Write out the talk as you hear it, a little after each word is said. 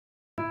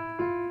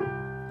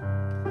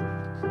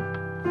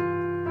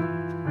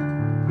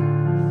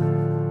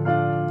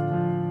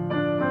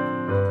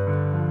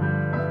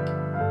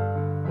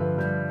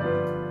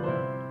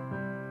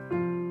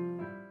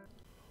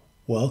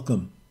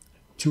Welcome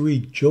to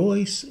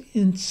Rejoice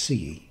and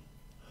See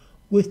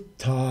with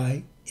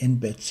Ty and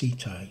Betsy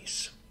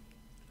Tice.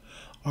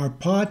 Our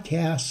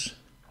podcast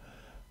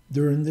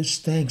during this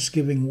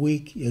Thanksgiving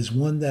week is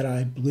one that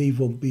I believe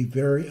will be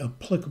very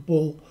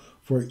applicable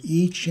for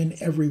each and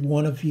every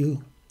one of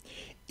you.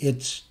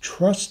 It's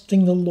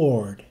trusting the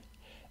Lord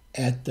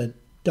at the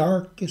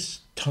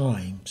darkest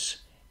times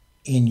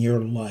in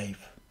your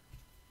life.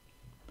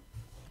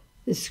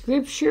 The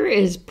scripture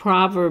is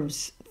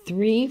Proverbs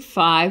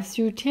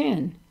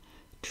 3:5-10.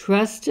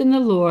 Trust in the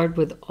Lord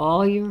with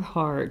all your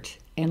heart,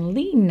 and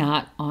lean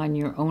not on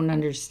your own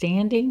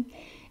understanding.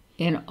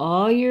 In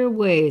all your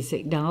ways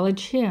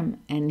acknowledge him,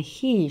 and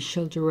he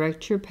shall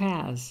direct your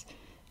paths.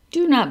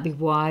 Do not be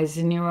wise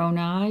in your own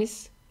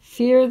eyes.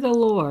 Fear the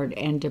Lord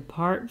and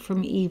depart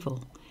from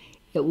evil.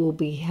 It will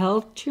be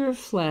health to your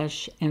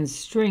flesh and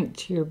strength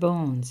to your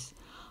bones.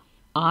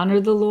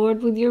 Honor the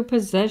Lord with your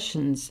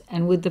possessions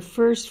and with the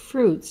first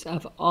fruits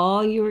of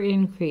all your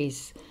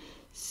increase.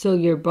 So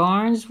your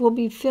barns will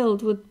be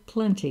filled with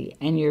plenty,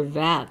 and your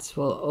vats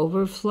will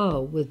overflow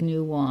with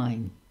new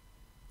wine.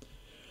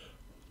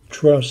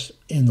 Trust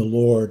in the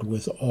Lord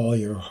with all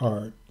your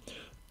heart.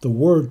 The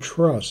word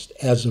trust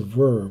as a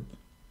verb,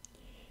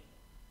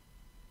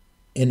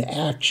 an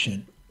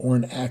action or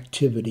an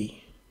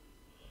activity,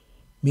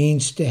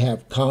 means to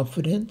have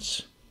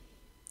confidence,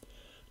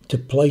 to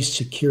place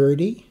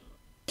security,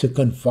 to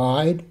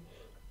confide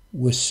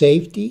with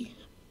safety,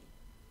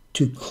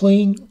 to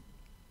cling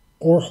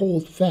or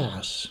hold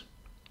fast,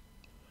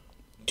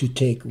 to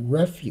take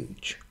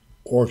refuge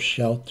or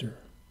shelter.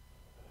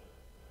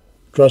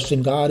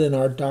 Trusting God in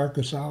our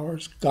darkest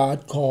hours,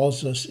 God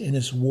calls us in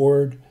His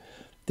Word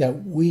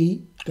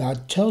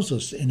God tells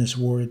us in His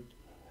Word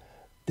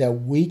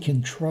that we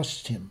can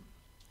trust Him.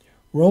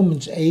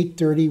 Romans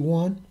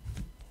 8:31,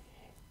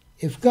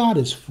 if God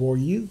is for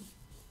you,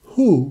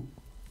 who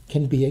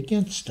can be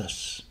against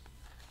us?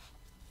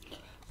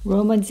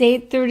 Romans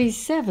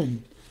 8:37,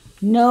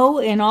 no,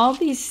 in all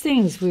these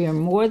things we are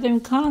more than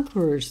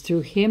conquerors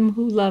through him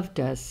who loved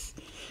us.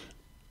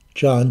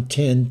 John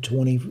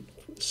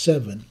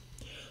 10:27,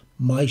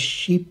 my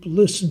sheep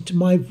listen to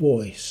my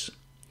voice.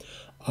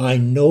 I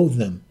know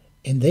them,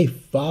 and they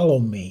follow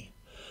me.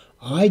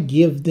 I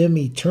give them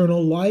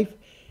eternal life,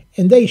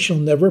 and they shall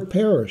never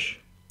perish.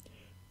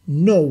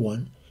 No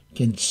one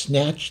can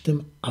snatch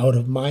them out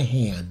of my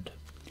hand.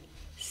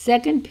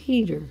 2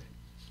 Peter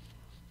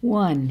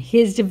 1.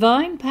 His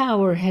divine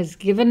power has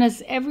given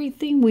us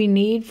everything we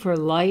need for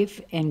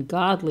life and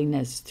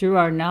godliness through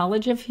our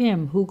knowledge of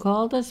him who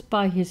called us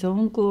by his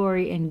own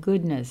glory and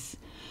goodness.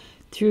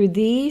 Through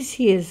these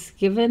he has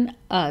given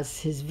us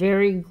his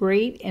very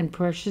great and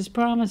precious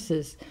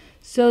promises,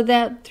 so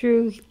that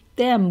through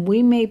them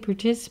we may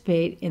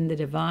participate in the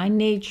divine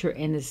nature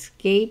and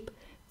escape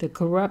the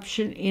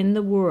corruption in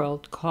the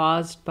world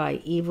caused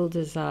by evil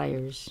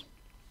desires.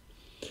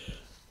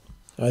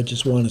 I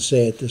just want to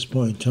say at this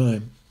point in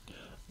time,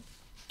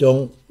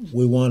 don't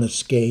we want to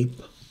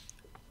escape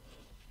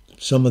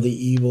some of the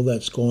evil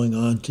that's going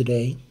on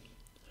today?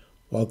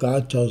 Well,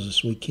 God tells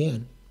us we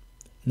can,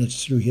 and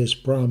it's through his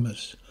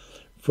promise.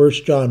 1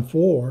 John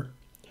 4,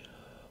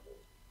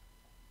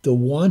 the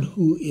one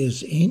who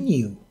is in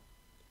you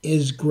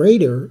is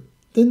greater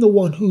than the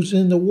one who's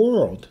in the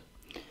world.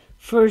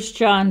 1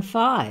 John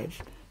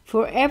 5,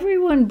 for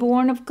everyone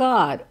born of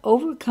God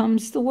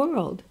overcomes the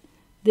world.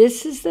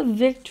 This is the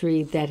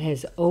victory that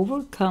has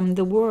overcome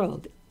the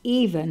world,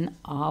 even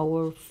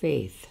our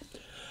faith.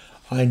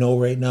 I know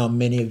right now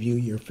many of you,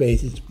 your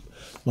faith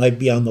might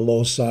be on the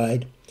low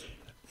side,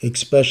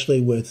 especially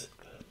with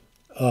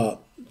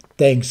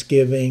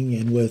Thanksgiving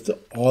and with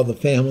all the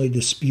family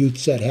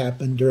disputes that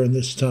happen during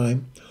this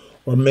time.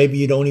 Or maybe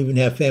you don't even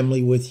have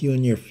family with you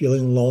and you're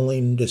feeling lonely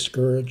and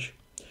discouraged.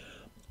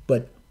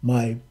 But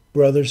my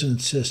brothers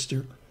and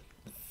sisters,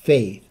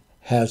 faith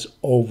has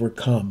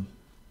overcome.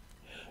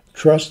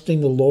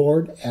 Trusting the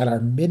Lord at our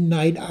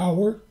midnight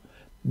hour,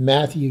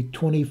 Matthew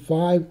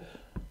 25,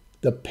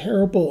 the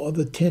parable of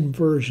the 10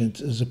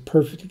 virgins is a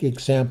perfect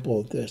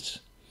example of this.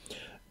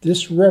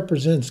 This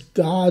represents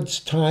God's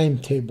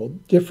timetable,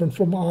 different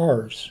from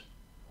ours.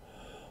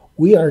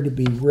 We are to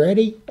be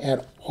ready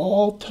at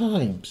all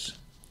times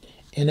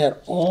and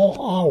at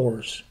all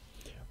hours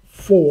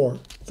for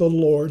the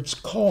Lord's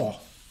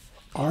call.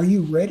 Are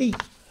you ready?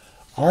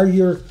 Are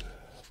your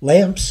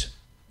lamps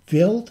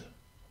filled?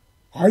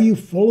 Are you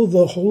full of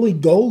the Holy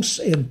Ghost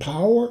and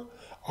power?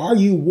 Are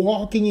you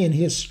walking in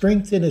his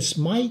strength and his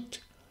might?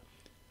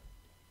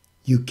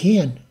 You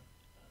can.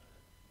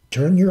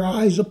 Turn your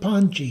eyes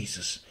upon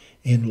Jesus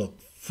and look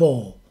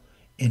full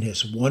in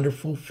his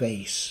wonderful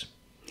face.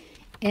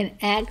 In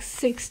Acts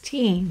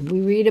 16,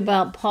 we read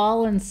about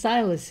Paul and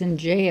Silas in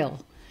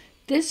jail.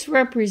 This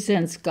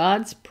represents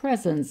God's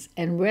presence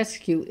and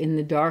rescue in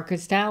the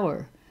darkest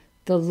hour.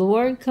 The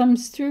Lord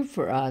comes through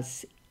for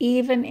us,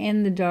 even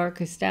in the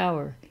darkest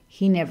hour.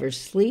 He never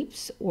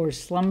sleeps or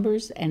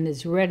slumbers and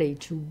is ready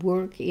to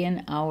work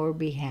in our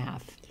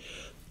behalf.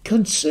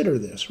 Consider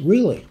this,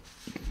 really.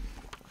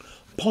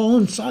 Paul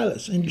and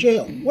Silas in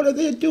jail. What are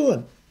they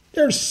doing?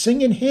 They're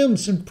singing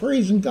hymns and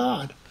praising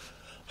God.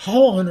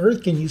 How on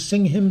earth can you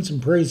sing hymns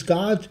and praise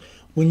God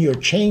when you're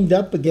chained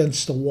up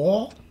against the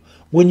wall?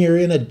 When you're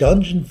in a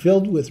dungeon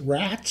filled with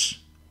rats?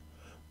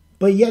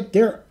 But yet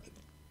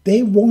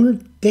they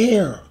weren't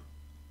there.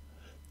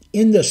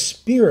 In the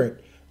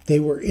spirit, they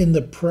were in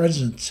the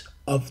presence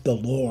of the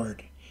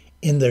Lord.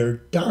 In their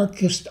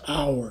darkest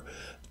hour,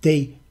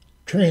 they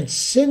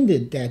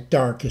transcended that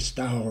darkest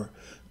hour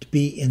to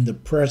be in the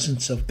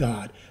presence of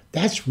God.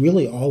 That's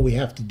really all we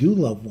have to do,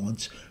 loved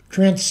ones.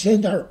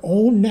 Transcend our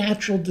own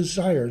natural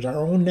desires,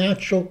 our own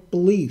natural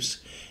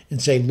beliefs,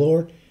 and say,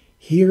 Lord,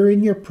 here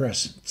in your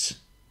presence,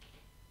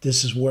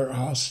 this is where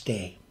I'll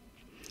stay.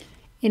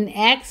 In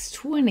Acts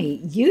 20,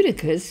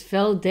 Eutychus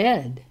fell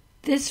dead.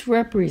 This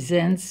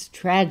represents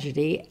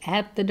tragedy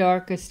at the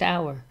darkest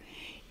hour.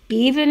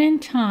 Even in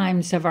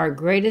times of our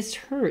greatest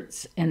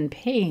hurts and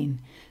pain,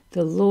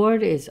 the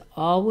Lord is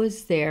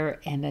always there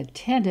and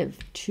attentive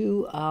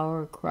to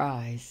our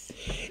cries.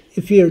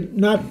 If you're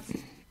not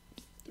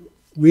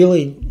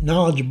really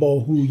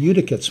knowledgeable who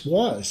Eutychus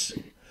was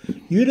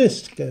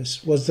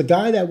the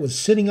guy that was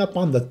sitting up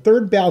on the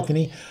third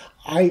balcony.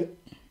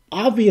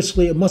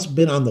 Obviously, it must have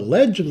been on the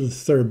ledge of the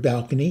third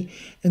balcony,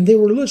 and they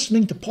were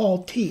listening to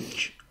Paul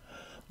teach.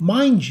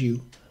 Mind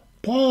you,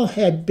 Paul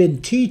had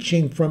been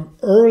teaching from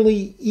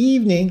early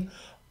evening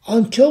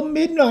until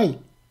midnight,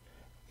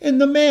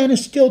 and the man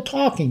is still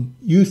talking.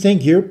 You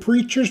think your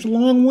preacher's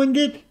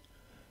long-winded?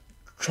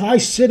 Try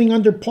sitting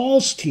under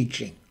Paul's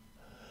teaching.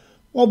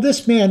 Well,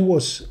 this man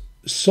was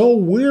so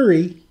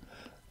weary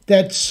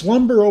that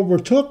slumber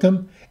overtook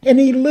him, and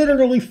he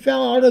literally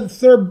fell out of the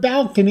third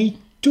balcony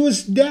to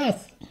his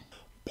death.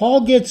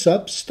 Paul gets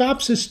up,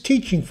 stops his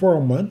teaching for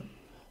a moment,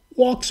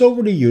 walks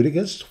over to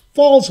Eutychus,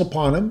 falls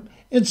upon him,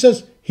 and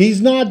says,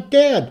 he's not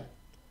dead.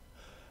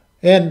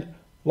 And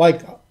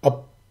like a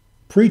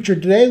preacher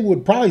today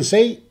would probably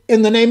say,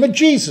 in the name of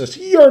Jesus,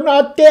 you're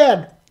not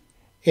dead.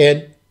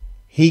 And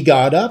he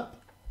got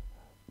up.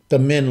 The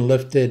men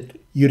lifted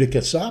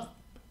Eutychus up.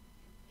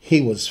 He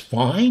was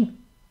fine.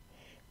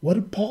 What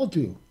did Paul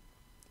do?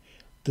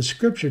 The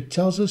scripture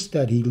tells us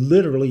that he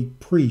literally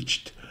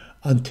preached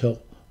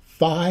until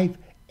 5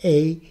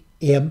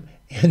 a.m.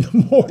 in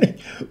the morning.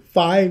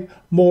 5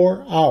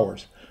 more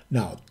hours.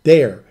 Now,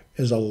 there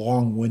is a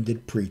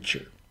long-winded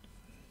preacher.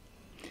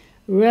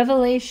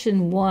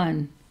 Revelation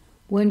 1.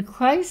 When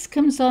Christ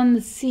comes on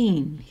the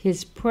scene,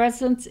 his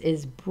presence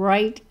is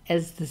bright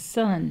as the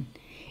sun.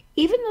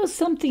 Even though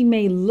something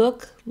may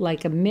look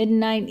like a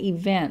midnight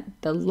event,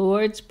 the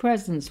Lord's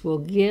presence will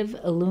give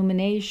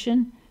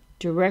illumination,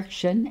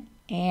 direction,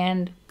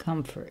 and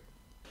comfort.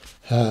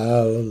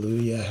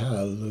 Hallelujah,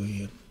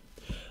 hallelujah.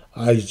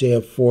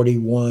 Isaiah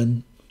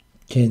 41,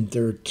 10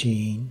 through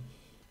 13.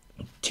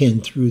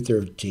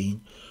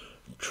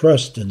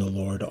 Trust in the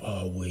Lord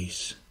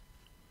always.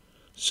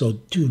 So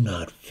do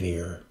not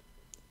fear,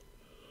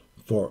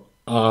 for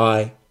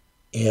I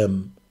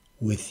am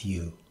with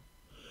you.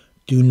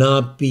 Do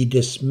not be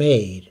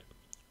dismayed,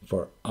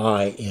 for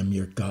I am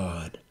your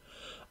God.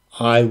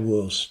 I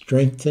will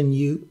strengthen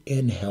you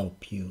and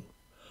help you.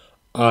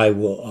 I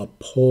will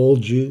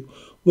uphold you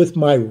with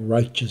my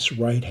righteous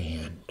right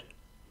hand.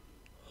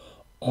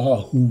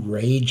 All who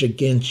rage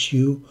against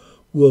you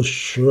will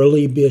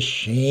surely be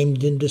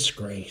ashamed and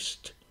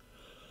disgraced.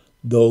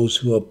 Those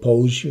who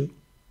oppose you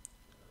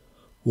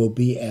will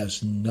be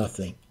as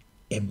nothing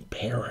and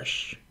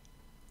perish.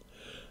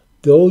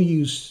 Though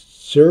you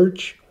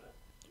search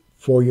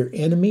for your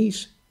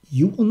enemies,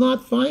 you will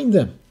not find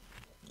them.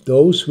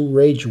 Those who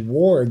wage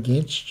war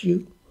against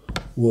you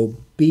will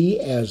be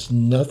as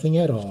nothing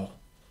at all.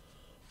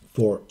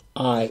 For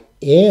I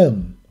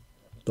am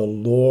the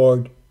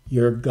Lord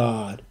your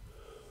God,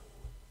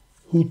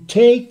 who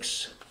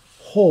takes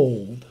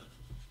hold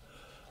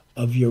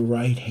of your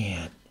right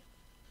hand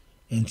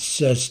and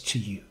says to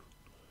you,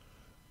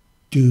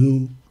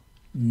 do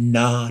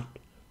not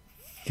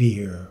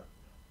fear,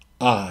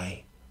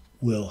 I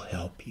will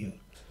help you.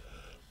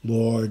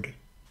 Lord,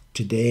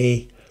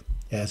 today,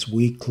 as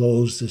we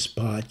close this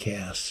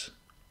podcast,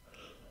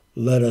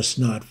 let us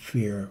not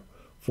fear,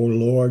 for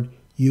Lord,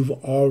 you've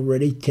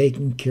already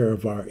taken care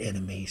of our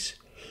enemies.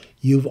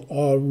 You've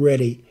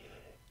already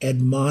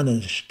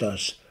admonished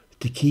us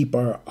to keep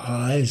our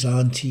eyes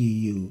onto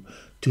you,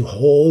 to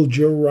hold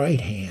your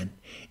right hand,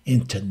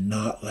 and to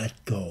not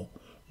let go.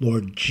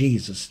 Lord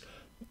Jesus,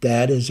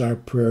 that is our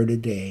prayer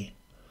today.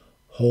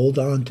 Hold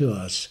on to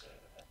us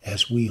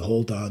as we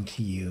hold on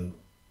to you.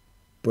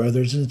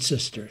 Brothers and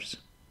sisters,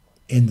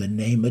 in the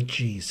name of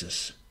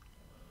Jesus,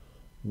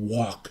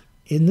 walk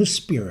in the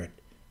Spirit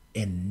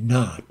and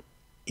not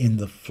in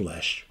the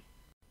flesh.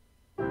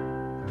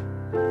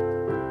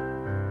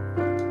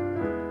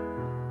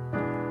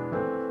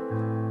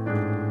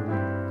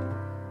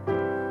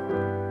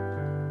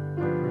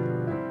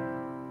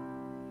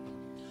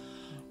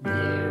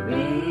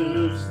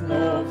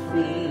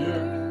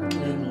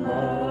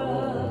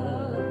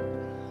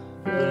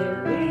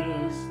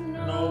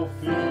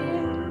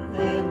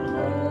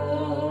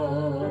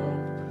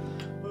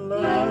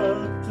 Love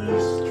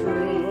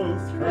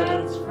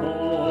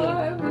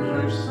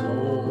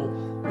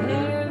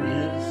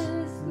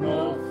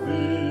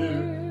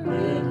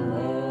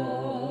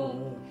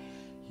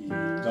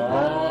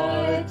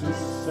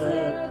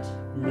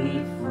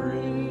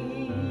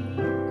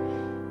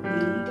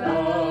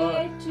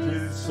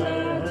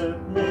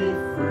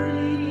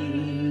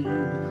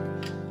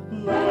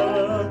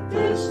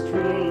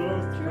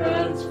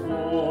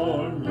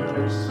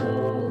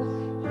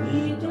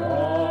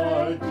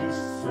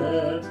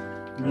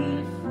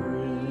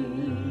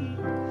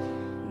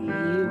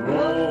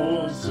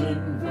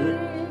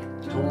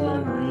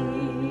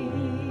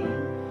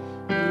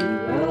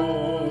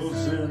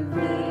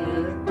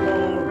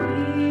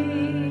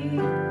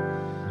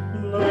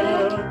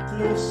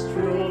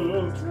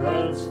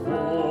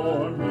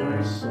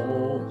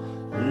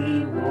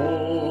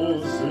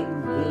rose in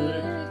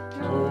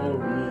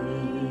victory.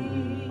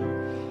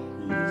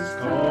 He's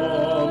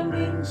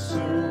coming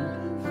soon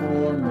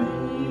for me.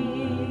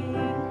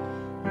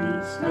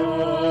 He's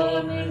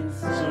coming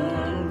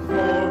soon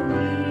for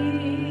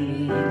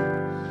me.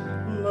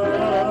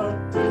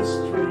 Let this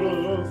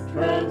truth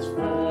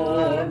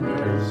transform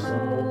your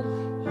soul.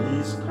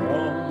 He's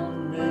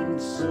coming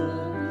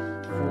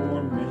soon for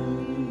me.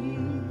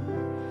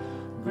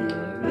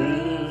 There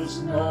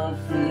is no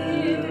fear